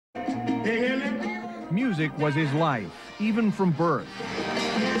Music was his life, even from birth.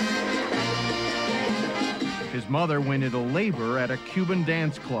 His mother went into labor at a Cuban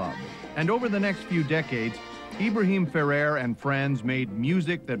dance club. And over the next few decades, Ibrahim Ferrer and friends made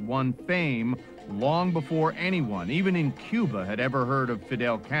music that won fame long before anyone, even in Cuba, had ever heard of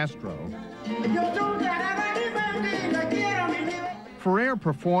Fidel Castro. Ferrer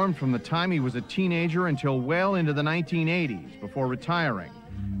performed from the time he was a teenager until well into the 1980s, before retiring.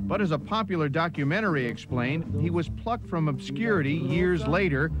 But as a popular documentary explained, he was plucked from obscurity years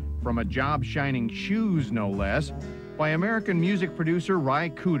later, from a job shining shoes no less, by American music producer Ry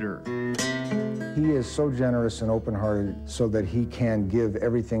Cooder. He is so generous and open-hearted so that he can give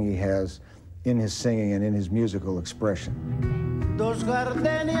everything he has in his singing and in his musical expression. Dos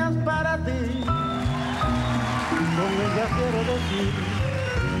gardenias para ti.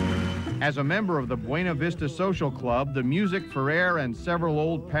 As a member of the Buena Vista Social Club, the music Ferrer and several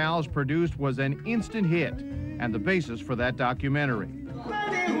old pals produced was an instant hit and the basis for that documentary.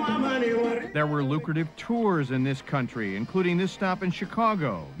 There were lucrative tours in this country, including this stop in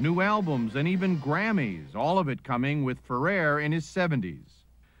Chicago, new albums, and even Grammys, all of it coming with Ferrer in his 70s.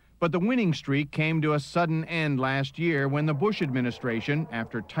 But the winning streak came to a sudden end last year when the Bush administration,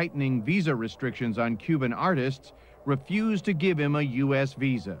 after tightening visa restrictions on Cuban artists, refused to give him a U.S.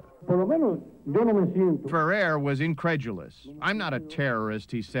 visa. Ferrer was incredulous. "I'm not a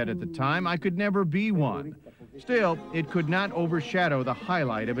terrorist," he said at the time. "I could never be one." Still, it could not overshadow the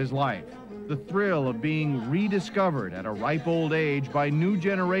highlight of his life, the thrill of being rediscovered at a ripe old age by new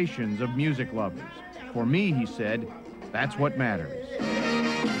generations of music lovers. "For me," he said, "that's what matters."